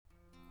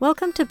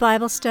Welcome to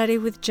Bible Study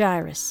with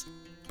Jairus,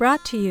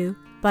 brought to you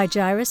by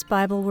Jairus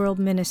Bible World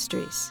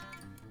Ministries.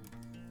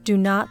 Do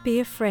not be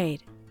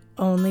afraid,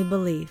 only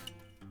believe.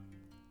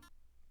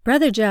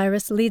 Brother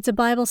Jairus leads a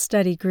Bible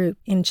study group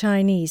in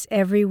Chinese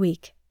every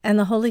week, and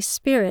the Holy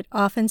Spirit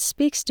often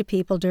speaks to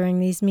people during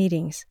these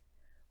meetings.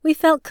 We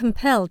felt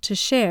compelled to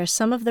share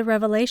some of the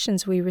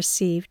revelations we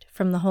received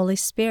from the Holy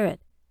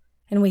Spirit,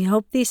 and we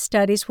hope these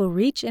studies will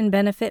reach and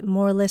benefit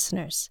more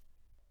listeners.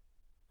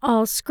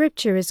 All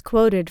scripture is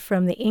quoted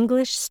from the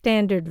English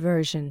Standard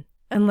Version,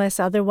 unless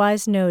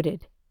otherwise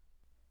noted.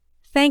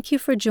 Thank you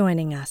for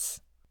joining us.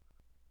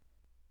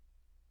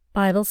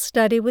 Bible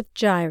Study with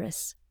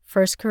Jairus,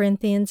 1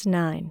 Corinthians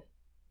 9.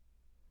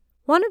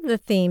 One of the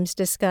themes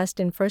discussed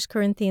in 1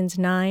 Corinthians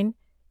 9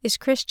 is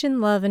Christian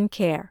love and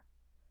care.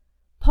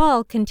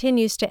 Paul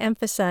continues to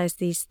emphasize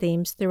these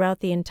themes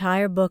throughout the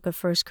entire book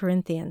of 1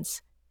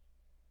 Corinthians.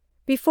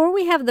 Before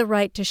we have the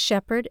right to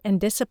shepherd and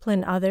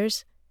discipline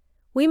others,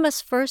 we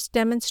must first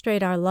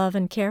demonstrate our love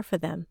and care for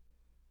them.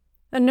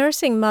 A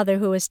nursing mother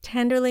who has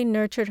tenderly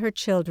nurtured her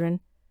children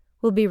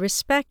will be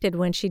respected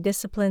when she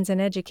disciplines and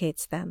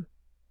educates them.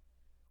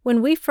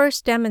 When we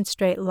first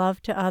demonstrate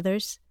love to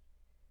others,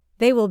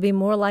 they will be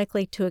more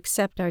likely to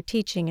accept our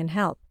teaching and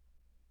help.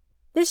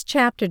 This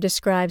chapter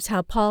describes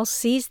how Paul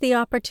seized the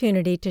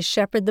opportunity to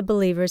shepherd the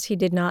believers he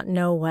did not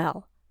know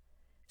well.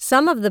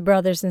 Some of the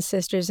brothers and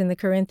sisters in the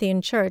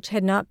Corinthian church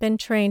had not been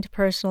trained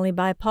personally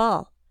by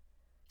Paul,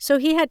 so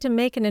he had to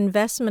make an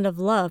investment of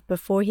love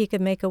before he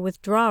could make a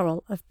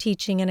withdrawal of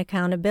teaching and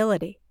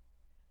accountability.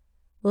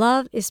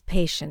 Love is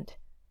patient.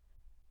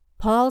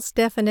 Paul's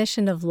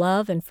definition of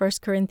love in 1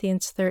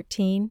 Corinthians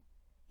 13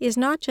 is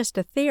not just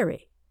a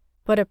theory,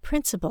 but a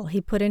principle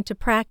he put into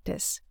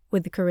practice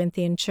with the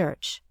Corinthian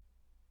church.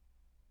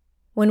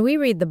 When we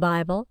read the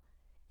Bible,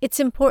 it's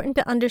important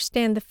to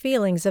understand the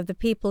feelings of the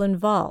people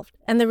involved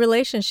and the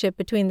relationship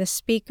between the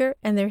speaker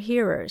and their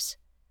hearers.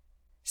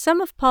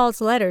 Some of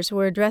Paul's letters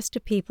were addressed to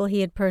people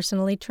he had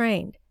personally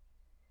trained.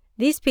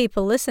 These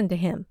people listened to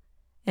him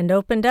and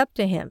opened up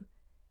to him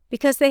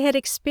because they had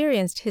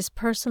experienced his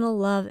personal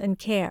love and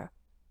care.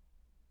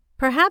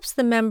 Perhaps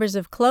the members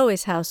of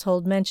Chloe's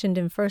household mentioned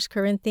in 1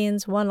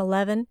 Corinthians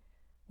 1:11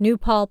 knew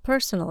Paul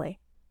personally.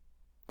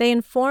 They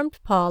informed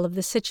Paul of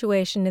the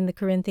situation in the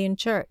Corinthian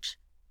church.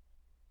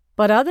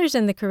 But others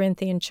in the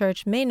Corinthian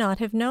church may not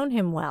have known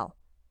him well.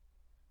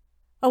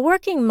 A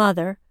working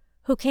mother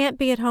who can't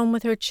be at home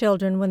with her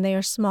children when they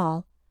are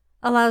small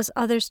allows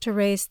others to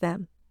raise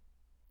them.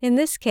 In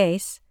this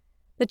case,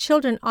 the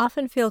children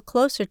often feel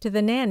closer to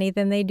the nanny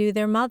than they do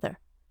their mother.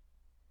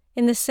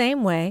 In the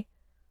same way,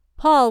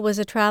 Paul was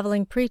a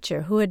traveling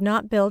preacher who had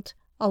not built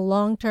a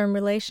long-term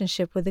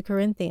relationship with the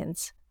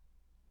Corinthians.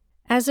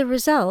 As a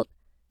result,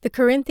 the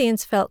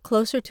Corinthians felt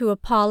closer to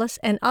Apollos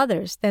and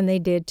others than they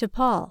did to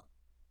Paul.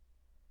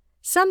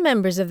 Some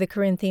members of the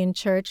Corinthian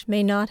church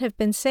may not have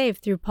been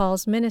saved through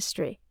Paul's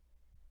ministry.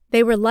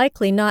 They were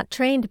likely not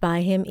trained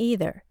by him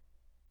either.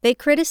 They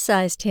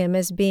criticized him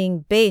as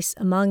being base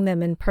among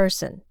them in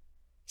person.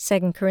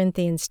 2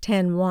 Corinthians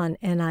 10:1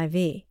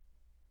 NIV.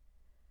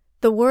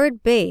 The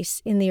word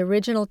base in the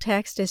original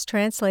text is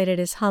translated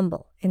as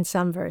humble in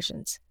some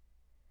versions.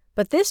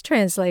 But this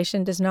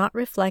translation does not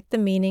reflect the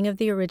meaning of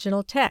the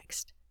original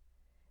text.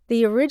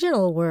 The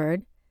original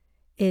word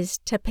is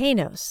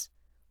tapeinos,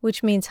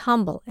 which means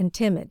humble and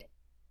timid.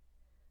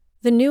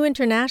 The New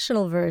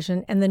International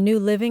Version and the New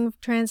Living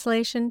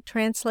Translation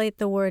translate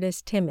the word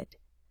as timid.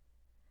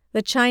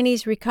 The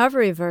Chinese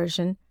Recovery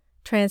Version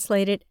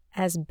translate it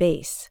as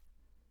base,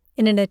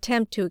 in an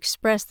attempt to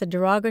express the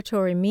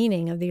derogatory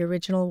meaning of the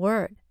original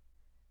word.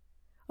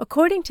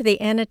 According to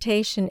the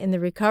annotation in the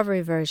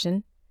Recovery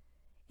Version,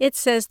 it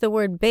says the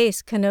word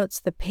base connotes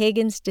the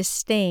pagans'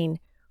 disdain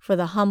for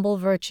the humble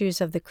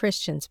virtues of the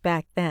Christians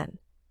back then.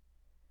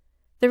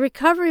 The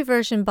Recovery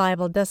Version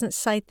Bible doesn't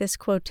cite this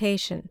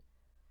quotation,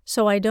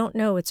 so I don't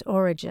know its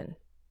origin.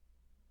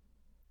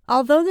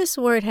 Although this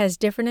word has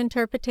different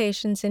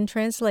interpretations in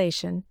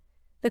translation,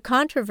 the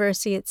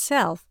controversy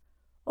itself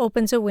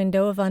opens a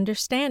window of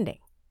understanding.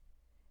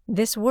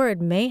 This word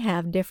may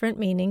have different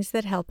meanings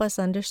that help us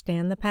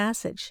understand the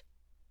passage.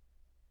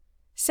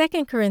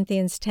 2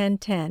 Corinthians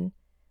 10:10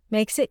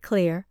 makes it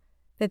clear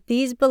that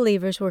these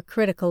believers were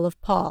critical of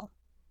Paul.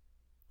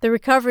 The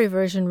Recovery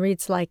Version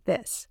reads like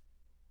this: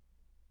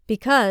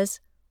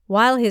 because,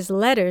 while his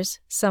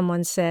letters,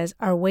 someone says,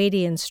 are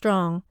weighty and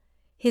strong,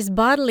 his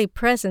bodily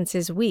presence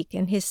is weak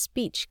and his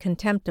speech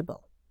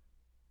contemptible.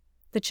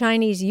 The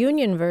Chinese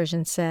Union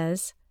Version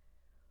says,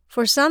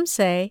 for some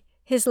say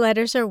his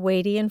letters are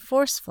weighty and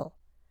forceful,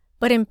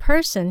 but in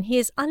person he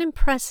is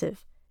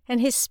unimpressive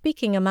and his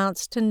speaking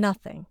amounts to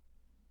nothing.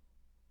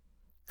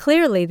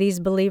 Clearly,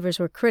 these believers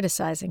were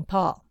criticizing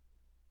Paul.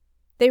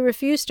 They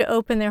refused to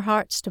open their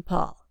hearts to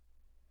Paul.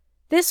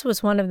 This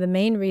was one of the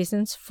main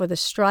reasons for the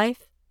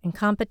strife and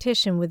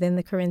competition within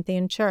the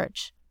Corinthian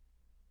church.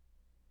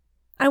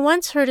 I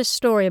once heard a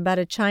story about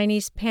a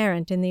Chinese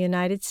parent in the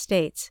United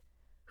States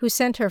who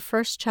sent her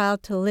first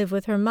child to live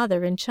with her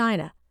mother in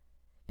China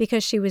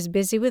because she was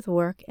busy with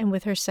work and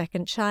with her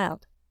second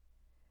child.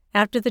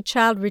 After the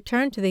child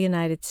returned to the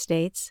United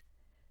States,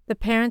 the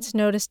parents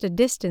noticed a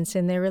distance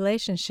in their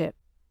relationship.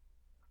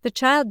 The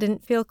child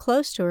didn't feel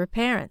close to her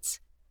parents.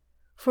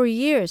 For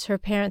years, her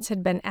parents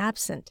had been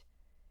absent,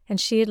 and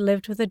she had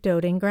lived with a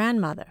doting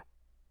grandmother.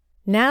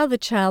 Now the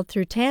child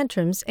threw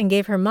tantrums and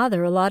gave her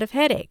mother a lot of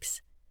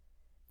headaches.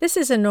 This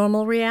is a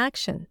normal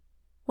reaction.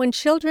 When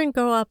children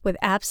grow up with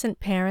absent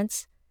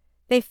parents,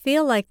 they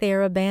feel like they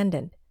are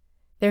abandoned.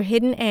 Their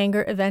hidden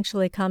anger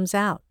eventually comes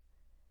out.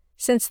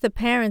 Since the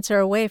parents are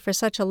away for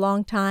such a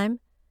long time,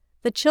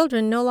 the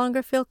children no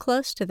longer feel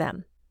close to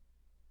them.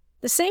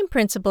 The same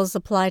principles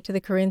apply to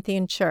the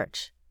Corinthian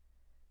church.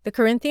 The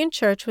Corinthian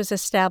church was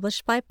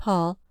established by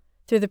Paul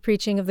through the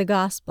preaching of the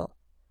gospel,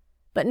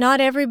 but not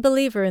every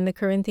believer in the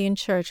Corinthian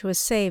church was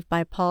saved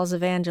by Paul's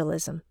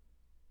evangelism.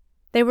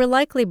 They were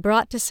likely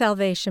brought to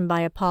salvation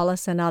by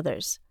Apollos and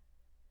others.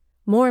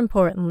 More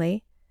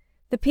importantly,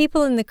 the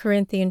people in the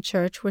Corinthian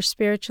church were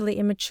spiritually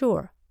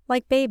immature,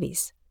 like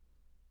babies.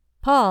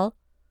 Paul,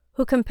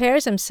 who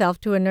compares himself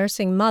to a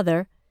nursing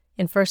mother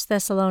in 1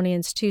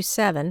 Thessalonians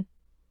 2:7,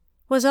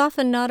 was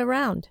often not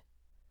around.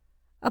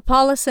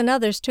 Apollos and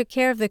others took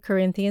care of the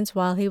Corinthians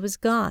while he was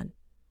gone.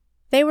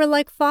 They were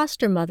like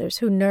foster mothers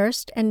who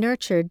nursed and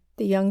nurtured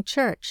the young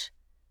church.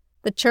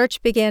 The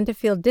church began to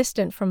feel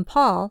distant from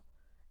Paul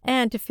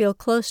and to feel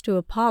close to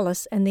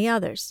Apollos and the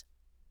others.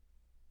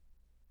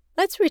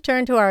 Let's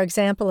return to our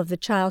example of the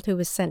child who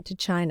was sent to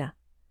China.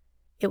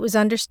 It was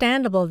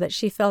understandable that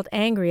she felt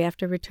angry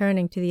after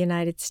returning to the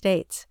United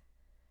States.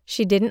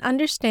 She didn't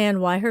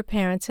understand why her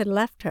parents had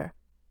left her.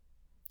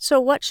 So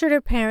what should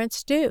her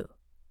parents do?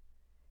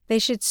 They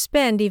should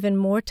spend even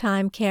more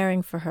time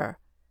caring for her.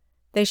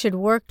 They should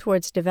work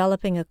towards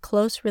developing a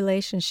close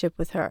relationship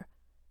with her,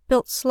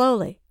 built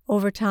slowly,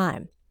 over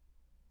time.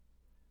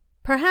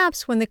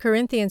 Perhaps when the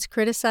Corinthians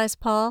criticized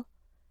Paul,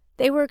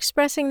 they were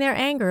expressing their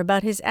anger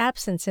about his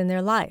absence in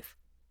their life.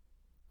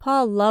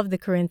 Paul loved the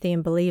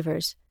Corinthian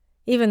believers,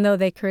 even though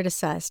they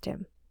criticized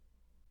him.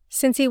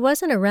 Since he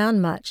wasn't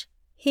around much,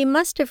 he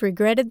must have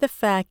regretted the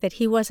fact that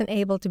he wasn't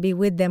able to be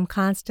with them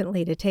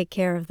constantly to take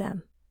care of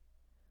them.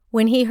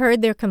 When he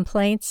heard their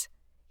complaints,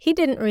 he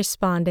didn't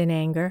respond in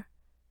anger.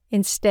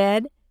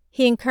 Instead,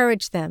 he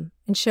encouraged them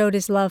and showed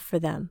his love for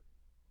them.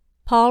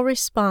 Paul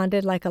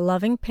responded like a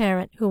loving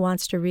parent who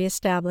wants to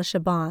reestablish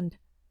a bond.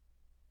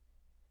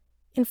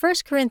 In 1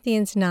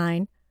 Corinthians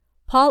 9,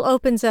 Paul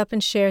opens up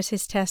and shares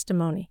his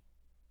testimony.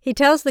 He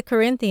tells the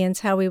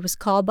Corinthians how he was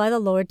called by the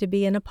Lord to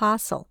be an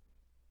apostle,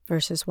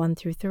 verses 1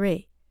 through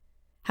 3,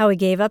 how he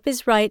gave up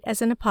his right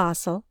as an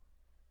apostle,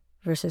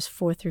 verses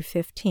 4 through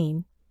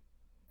 15,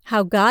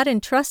 how God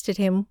entrusted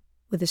him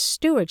with a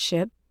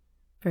stewardship,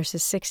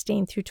 verses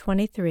 16 through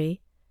 23,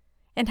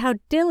 and how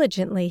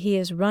diligently he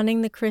is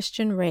running the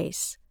Christian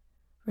race,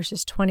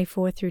 verses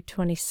 24 through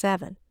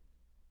 27.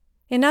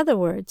 In other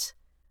words,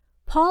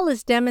 Paul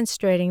is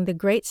demonstrating the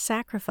great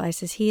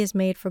sacrifices he has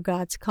made for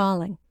God's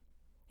calling,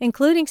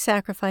 including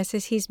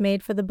sacrifices he's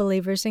made for the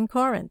believers in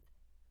Corinth.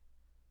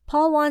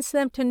 Paul wants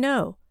them to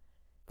know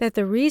that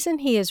the reason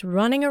he is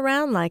running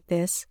around like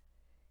this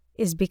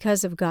is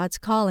because of God's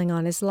calling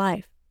on his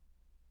life.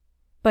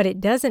 But it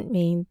doesn't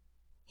mean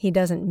he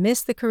doesn't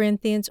miss the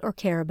Corinthians or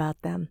care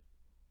about them.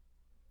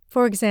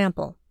 For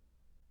example,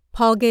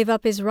 Paul gave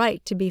up his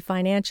right to be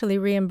financially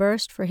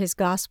reimbursed for his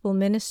gospel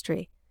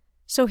ministry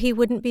so he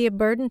wouldn't be a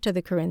burden to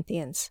the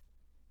Corinthians,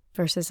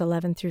 verses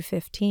 11 through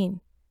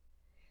 15.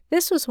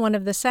 This was one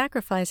of the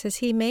sacrifices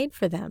he made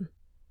for them.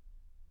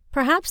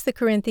 Perhaps the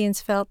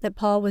Corinthians felt that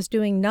Paul was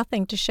doing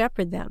nothing to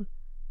shepherd them,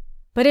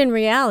 but in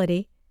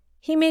reality,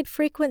 he made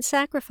frequent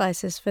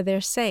sacrifices for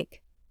their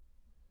sake.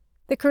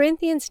 The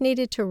Corinthians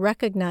needed to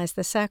recognize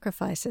the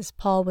sacrifices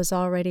Paul was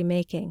already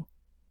making.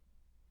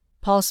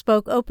 Paul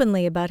spoke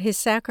openly about his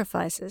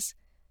sacrifices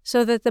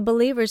so that the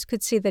believers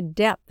could see the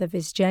depth of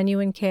his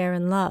genuine care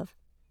and love.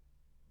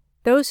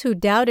 Those who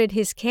doubted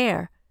his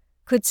care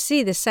could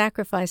see the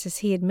sacrifices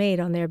he had made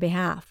on their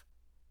behalf.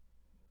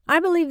 I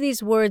believe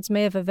these words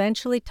may have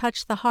eventually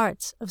touched the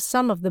hearts of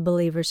some of the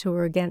believers who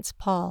were against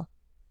Paul.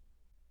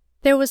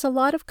 There was a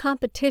lot of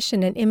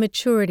competition and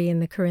immaturity in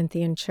the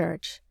Corinthian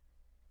church.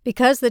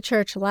 Because the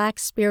church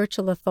lacked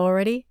spiritual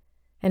authority,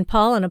 and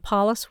Paul and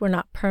Apollos were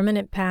not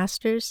permanent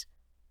pastors,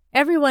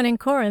 everyone in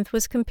Corinth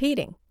was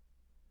competing.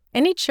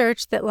 Any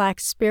church that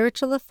lacks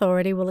spiritual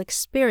authority will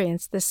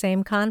experience the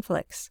same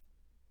conflicts.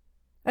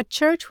 A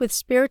church with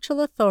spiritual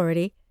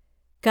authority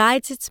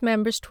guides its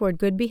members toward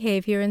good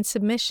behavior and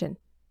submission.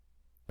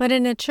 But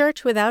in a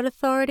church without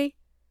authority,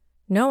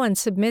 no one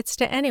submits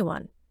to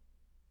anyone.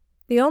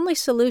 The only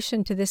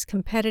solution to this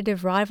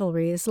competitive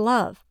rivalry is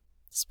love,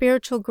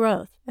 spiritual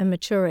growth, and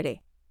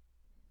maturity.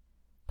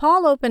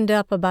 Paul opened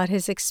up about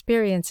his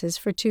experiences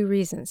for two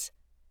reasons.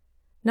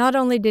 Not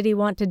only did he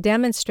want to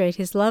demonstrate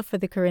his love for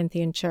the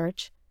Corinthian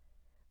church,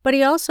 but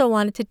he also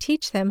wanted to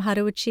teach them how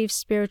to achieve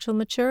spiritual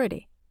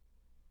maturity.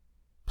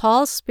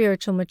 Paul's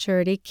spiritual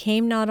maturity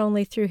came not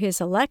only through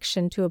his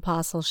election to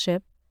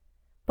apostleship,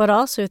 but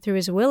also through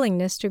his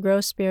willingness to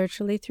grow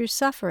spiritually through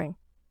suffering.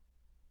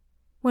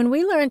 When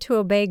we learn to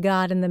obey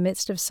God in the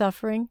midst of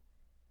suffering,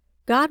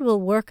 God will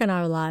work in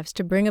our lives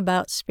to bring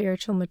about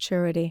spiritual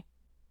maturity.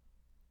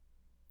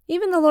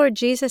 Even the Lord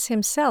Jesus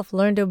himself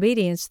learned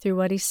obedience through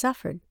what he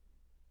suffered.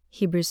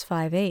 Hebrews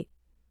 5:8.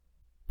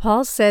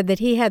 Paul said that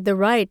he had the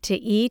right to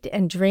eat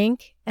and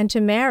drink and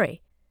to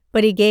marry,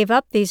 but he gave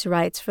up these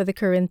rights for the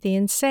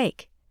Corinthians'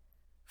 sake.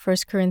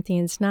 1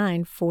 Corinthians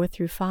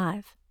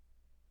 9:4-5.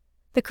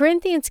 The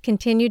Corinthians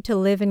continued to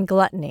live in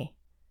gluttony.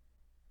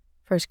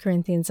 1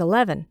 Corinthians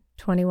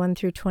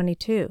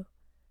 11:21-22.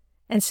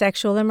 And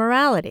sexual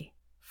immorality.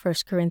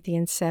 1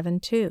 Corinthians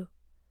 7:2.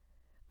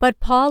 But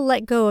Paul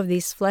let go of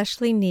these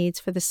fleshly needs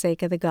for the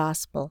sake of the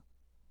gospel.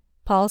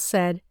 Paul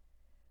said,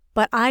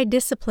 "But I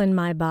discipline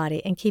my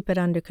body and keep it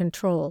under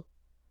control,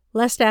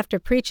 lest after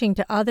preaching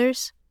to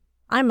others,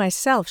 I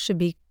myself should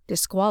be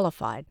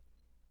disqualified."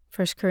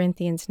 1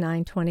 Corinthians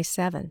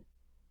 9:27.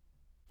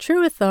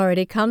 True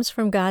authority comes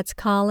from God's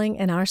calling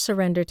and our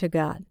surrender to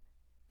God.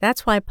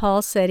 That's why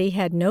Paul said he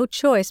had no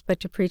choice but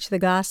to preach the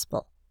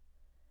gospel.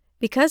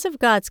 Because of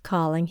God's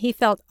calling, he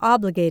felt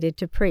obligated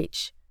to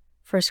preach.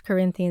 1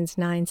 Corinthians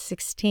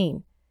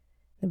 9:16,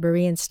 the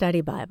Berean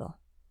Study Bible.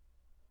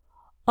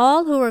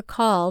 All who are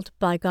called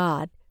by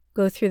God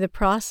go through the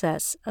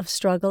process of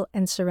struggle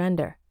and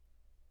surrender.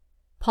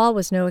 Paul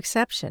was no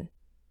exception.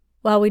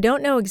 While we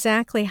don't know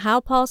exactly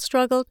how Paul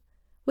struggled,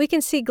 we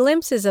can see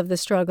glimpses of the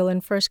struggle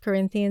in 1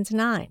 Corinthians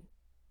 9.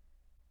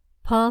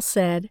 Paul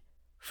said,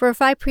 "For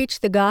if I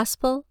preach the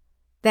gospel,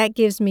 that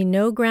gives me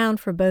no ground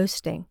for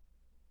boasting.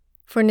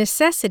 For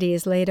necessity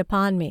is laid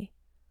upon me.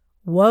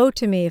 Woe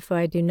to me if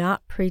I do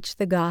not preach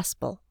the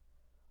gospel.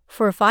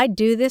 For if I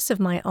do this of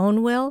my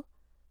own will,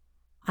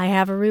 I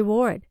have a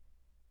reward.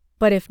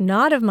 But if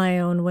not of my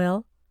own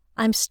will,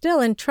 I'm still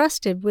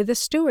entrusted with a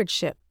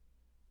stewardship."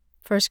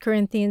 1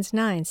 Corinthians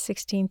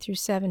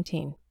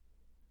 9:16-17.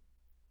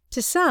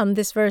 To some,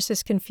 this verse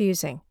is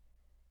confusing.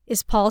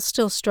 Is Paul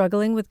still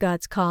struggling with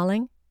God's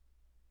calling?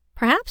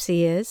 Perhaps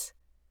he is.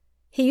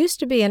 He used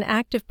to be an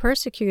active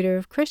persecutor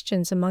of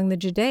Christians among the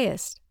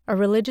Judaists, a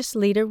religious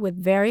leader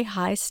with very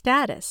high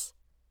status.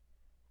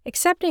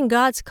 Accepting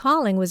God's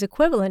calling was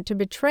equivalent to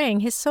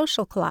betraying his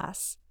social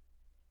class.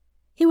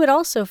 He would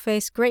also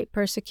face great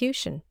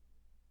persecution.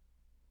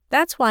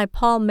 That's why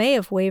Paul may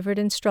have wavered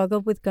and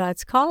struggled with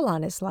God's call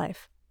on his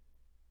life.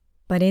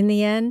 But in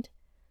the end,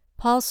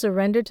 Paul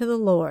surrendered to the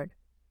Lord.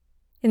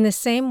 In the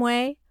same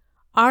way,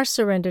 our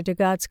surrender to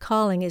God's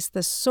calling is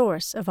the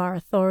source of our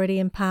authority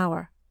and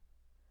power.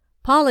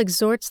 Paul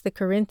exhorts the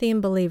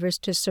Corinthian believers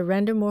to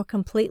surrender more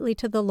completely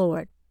to the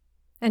Lord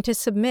and to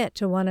submit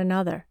to one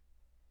another.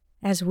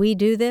 As we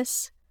do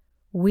this,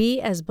 we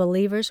as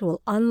believers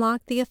will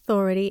unlock the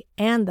authority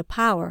and the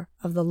power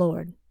of the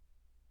Lord.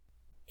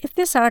 If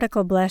this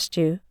article blessed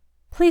you,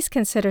 please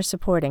consider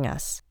supporting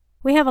us.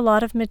 We have a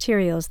lot of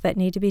materials that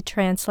need to be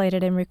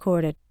translated and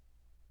recorded.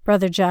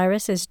 Brother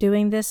Jairus is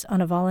doing this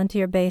on a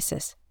volunteer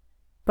basis,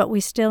 but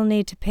we still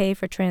need to pay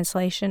for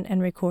translation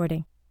and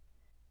recording.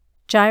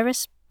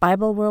 Jairus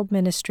Bible World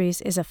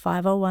Ministries is a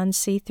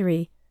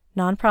 501c3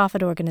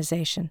 nonprofit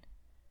organization,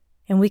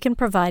 and we can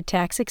provide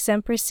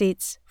tax-exempt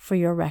receipts for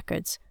your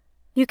records.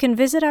 You can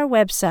visit our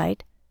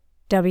website,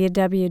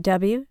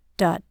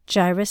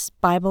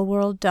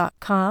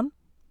 www.jairusbibleworld.com,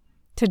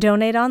 to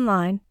donate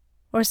online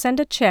or send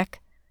a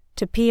check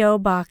to P.O.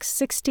 Box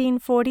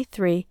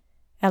 1643,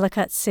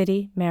 Ellicott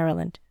City,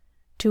 Maryland,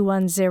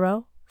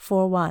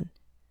 21041.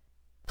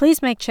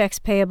 Please make checks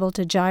payable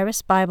to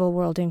Jairus Bible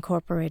World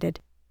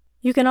Incorporated.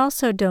 You can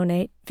also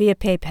donate via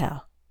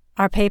PayPal.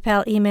 Our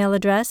PayPal email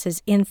address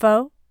is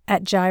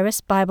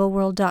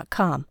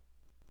info@jairusbibleworld.com.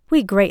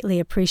 We greatly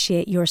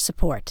appreciate your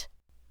support.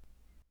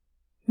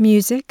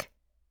 Music,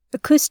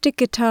 Acoustic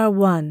Guitar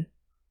 1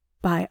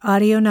 by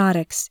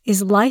Audionautics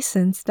is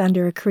licensed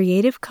under a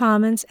Creative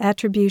Commons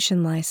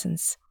Attribution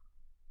License.